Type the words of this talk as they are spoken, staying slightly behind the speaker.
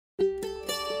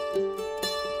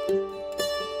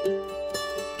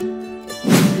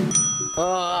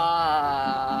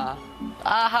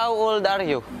How old are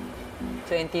you?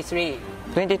 23.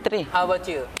 23. How about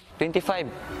you?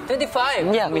 25.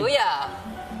 25? Yeah, me. Kuya.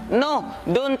 No,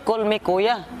 don't call me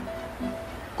kuya.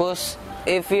 Cause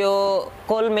if you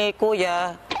call me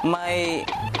kuya, my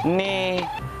ni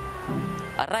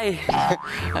aray.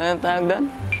 Anong tawag doon?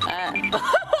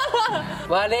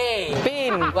 Wale.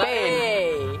 Pin.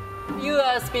 You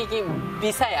are speaking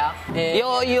Bisaya?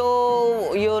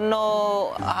 You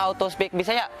know how to speak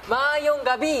Bisaya? Mayong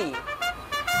gabi.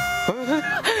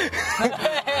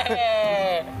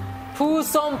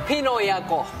 Puson Pinoy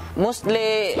ako.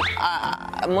 Mostly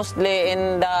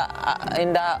in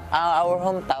our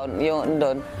hometown, yung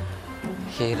doon.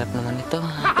 Hirap naman ito.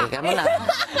 Teka mo na.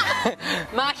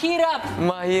 Mahirap.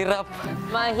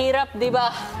 Mahirap, di ba?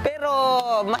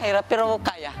 Mahirap, pero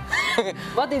kaya.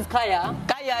 What is kaya?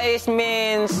 Kaya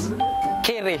means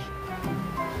carry.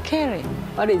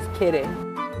 What is kere?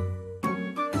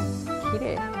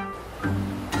 Kere.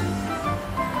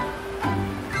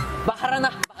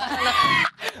 Bahala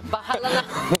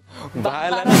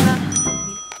na.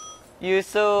 You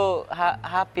so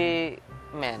happy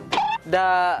man.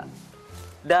 The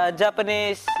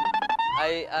Japanese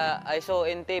I saw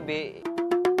in TV,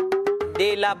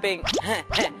 they laughing.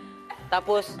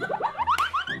 Tapos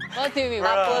What do you mean?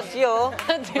 Tapos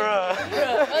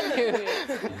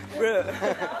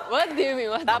What do you mean?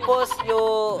 Tapos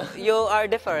you are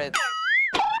different.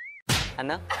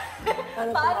 Ano?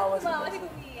 Paano tumawa si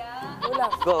Fumiya?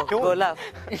 Go laugh.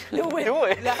 Do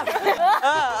it.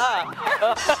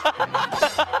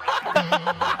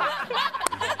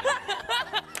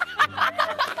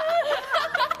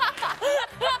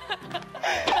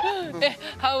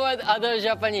 How about other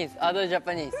Japanese?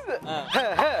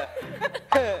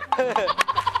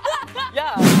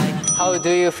 Yeah. How do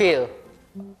you feel?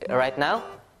 Right now?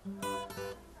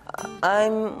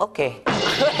 I'm okay.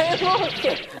 I'm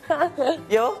okay.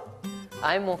 Yo?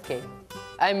 I'm okay.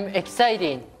 I'm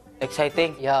excited.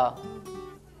 Exciting? Yeah.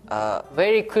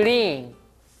 Very clean.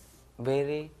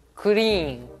 Very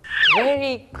Clean.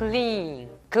 Very clean.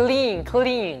 Clean.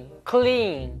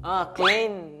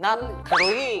 clean, not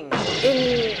clean.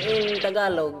 In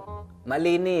Tagalog,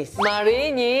 malinis.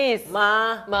 Malinis.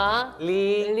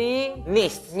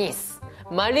 Linis.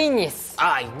 Malinis.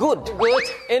 Ay, good. Good.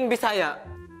 In Bisaya,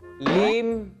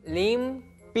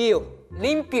 limpio.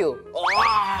 Limpio. Oh.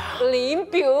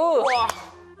 Limpio.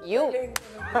 Yung.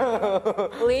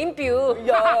 Limpio.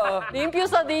 Yeah. Limpio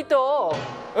sa dito.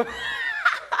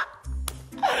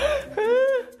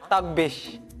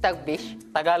 Tagbish. Tagbish.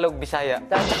 Tagalog, Bisaya.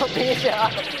 Tagbish.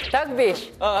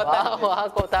 Tagbish.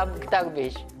 Ako,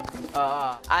 tagbish.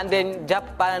 And then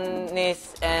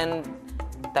Japanese and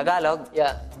Tagalog.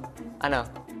 Yeah. Ano?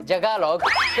 Jagalog.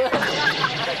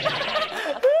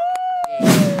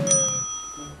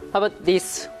 How about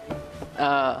this?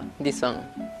 This song.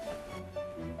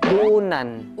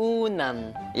 Unan.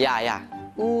 Yeah.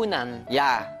 Unan.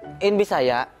 Yeah. In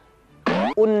Bisaya,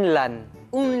 unlan.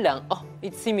 Unlang. Oh,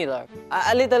 it's similar.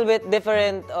 A little bit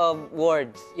different of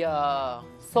words. Yeah.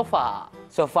 Sofa.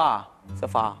 Sofa.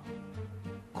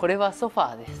 これはソフ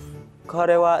ァーです。こ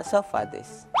れはソファで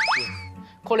す。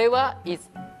これは is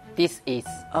this is.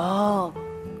 Oh,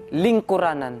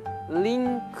 lingkuranan.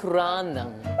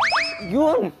 Lingkuranan.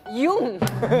 Yun.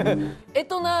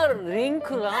 Ito na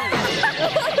lingkuranan.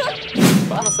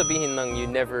 Paano sabihin ng you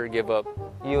never give up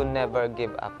You never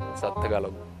give up. sa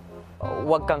Tagalog?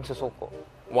 Huwag kang susuko.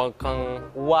 Huwag kang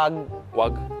Huwag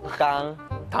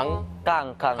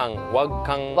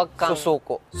kang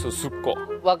susuko. susuko.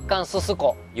 Wag kang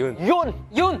susuko. Yun.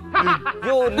 You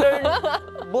learn,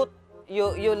 but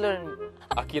you learn.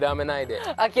 Akiramenai de.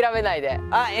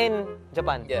 In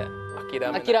Japan. Yeah.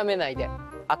 Akiramenai de.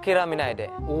 Akiraminay de.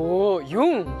 Oh,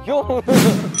 yung.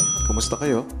 Kumusta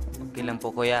kayo? Okay lang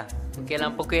po, kuya. Okay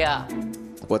lang po, kuya.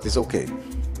 What is okay?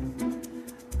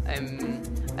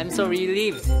 I'm so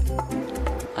relieved.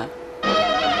 Huh?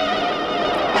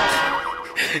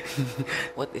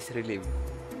 What is relief?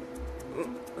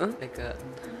 Like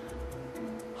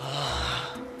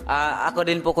Ako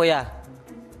din po, kuya.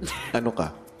 Ano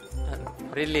ka?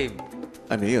 Relief.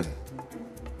 Ano yun?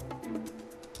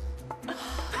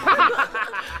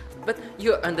 But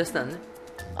you understand?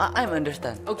 I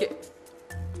understand. Okay.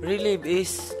 Relief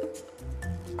is...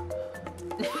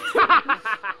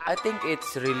 I think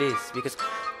it's release because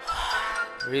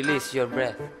release your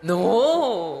breath.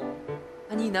 No!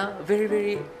 Kanina,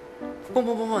 very...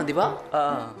 Bum, di ba?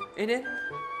 And then...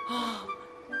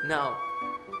 Now.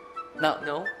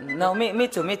 No? No, me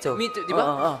too. Me too, di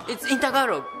ba? It's in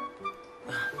Tagalog.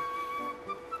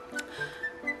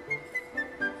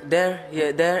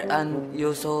 there, and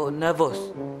you so nervous.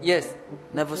 Yes.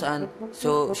 Nervous and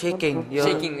so shaking.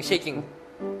 Shaking.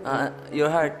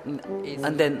 Your heart,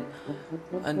 and then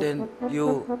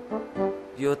you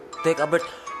take a breath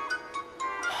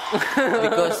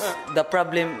because the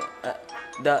problem,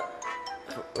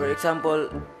 for example,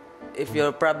 if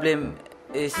your problem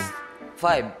is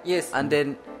 5, Yes. and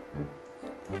then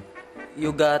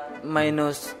you got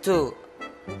 -2.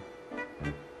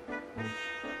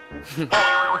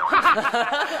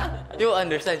 You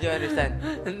understand?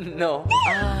 No.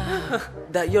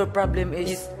 That your problem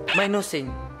is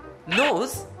minusing.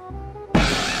 Nose?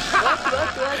 What?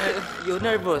 You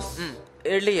nervous.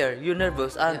 Earlier, you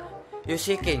nervous and you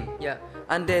shaking. Yeah.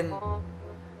 And then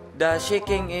the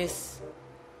shaking is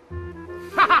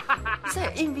Say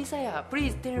in Bisaya,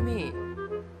 please tell me.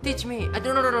 Teach me. No,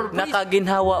 please.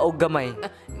 nakaginhawa o gamay.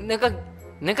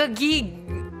 Nakagig.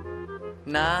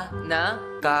 Na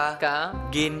Ka.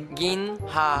 gin Gin.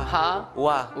 ha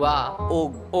wa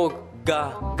og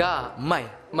ga may.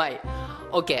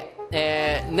 Okay.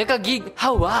 Nakagig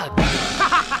hawag.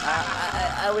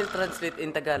 I will translate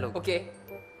in Tagalog. Okay.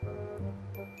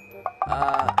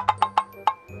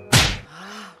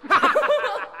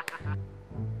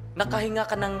 Nakahinga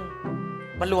ka ng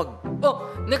maluwag. Oh,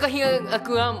 nakahinga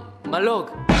ako ng malog.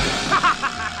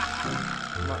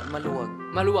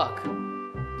 Maluwag.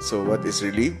 So what is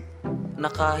relief?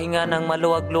 Nakahinga ng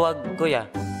maluwag-luwag, kuya.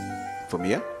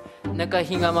 Fumiya?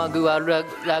 Nakahinga maguwag.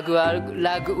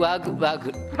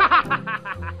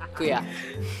 Kuya.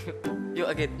 You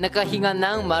again. Nakahinga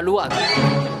ng maluwag.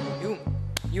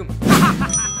 Yung.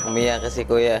 Umiyak kasi,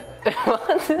 kuya.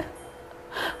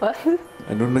 What?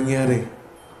 Anong nangyari?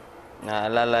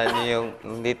 Naalala niyo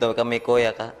yung dito kami,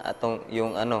 kuya, atong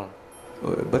yung ano.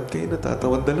 Ba't kayo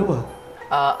natatawan dalawa?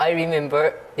 I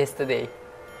remember yesterday.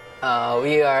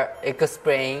 We are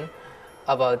explaining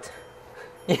about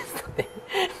yesterday,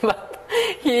 but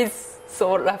he's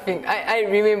so laughing. I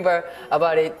remember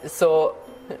about it, so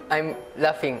I'm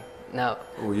laughing now.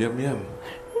 Oh, Yamyam.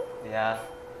 Yeah.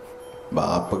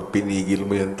 Baka pag pinigil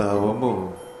mo yung tawa mo,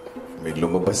 may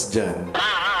lumabas dyan.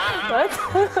 What?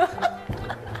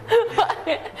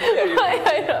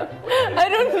 I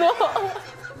don't know.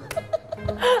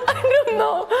 I don't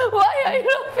know why I'm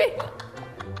laughing.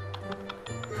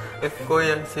 If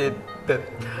kuya said that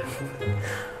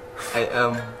I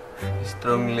am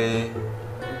strongly...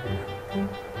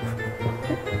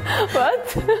 What?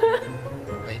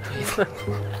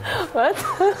 What?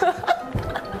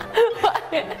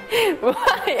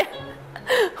 Why?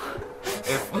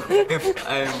 If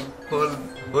I'm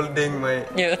holding my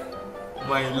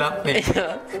laughing,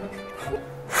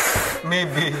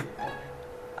 maybe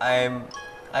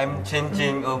I'm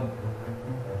changing of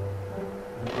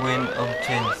wind of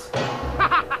change.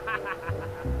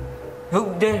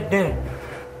 Look there.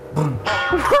 Boom.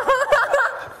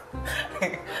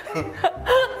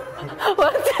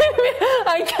 What do you mean?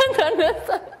 I can't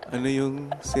understand. Ano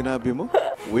yung sinabi mo?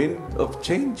 Wind of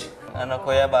change? Ano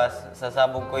kuya ba?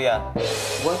 Sasabog kuya.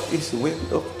 What is wind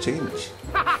of change?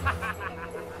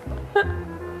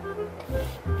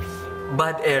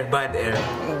 Bad air. But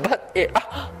Bad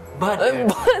air.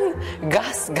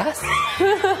 gas.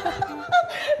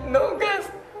 No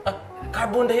gas.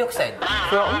 Carbon dioxide.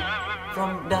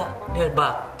 From the air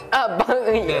back.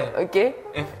 Okay.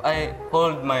 If I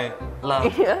hold my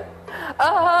lung. Yeah.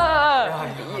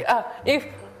 If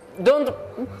don't.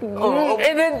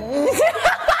 And then.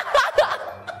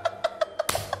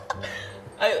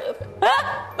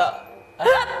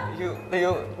 You.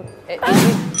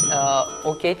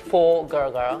 Okay for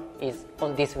girl is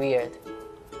on this weird.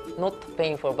 Not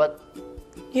painful, but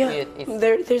Yeah,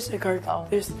 It's- there's a guard. Oh.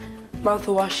 There's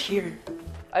mouthwash here.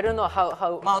 I don't know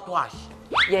how. Mouthwash.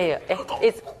 Yeah.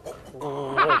 It's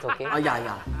okay.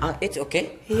 Yeah. It's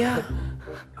okay. Yeah.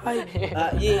 I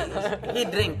He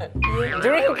drink.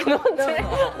 Drink, no drink.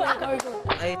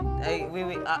 I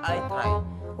try.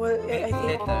 well, I think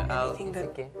Later, I think that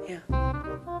Okay. yeah.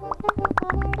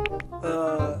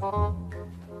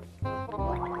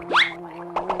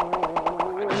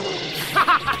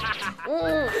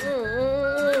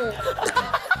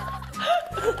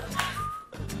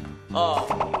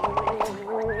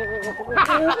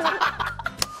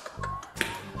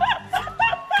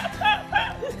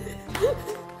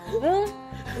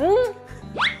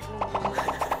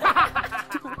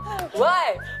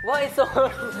 Why? Why so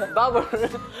bubble?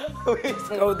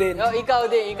 Ikaw din. Oh, ikaw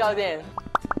din.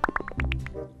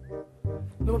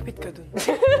 Lumapit ka dun.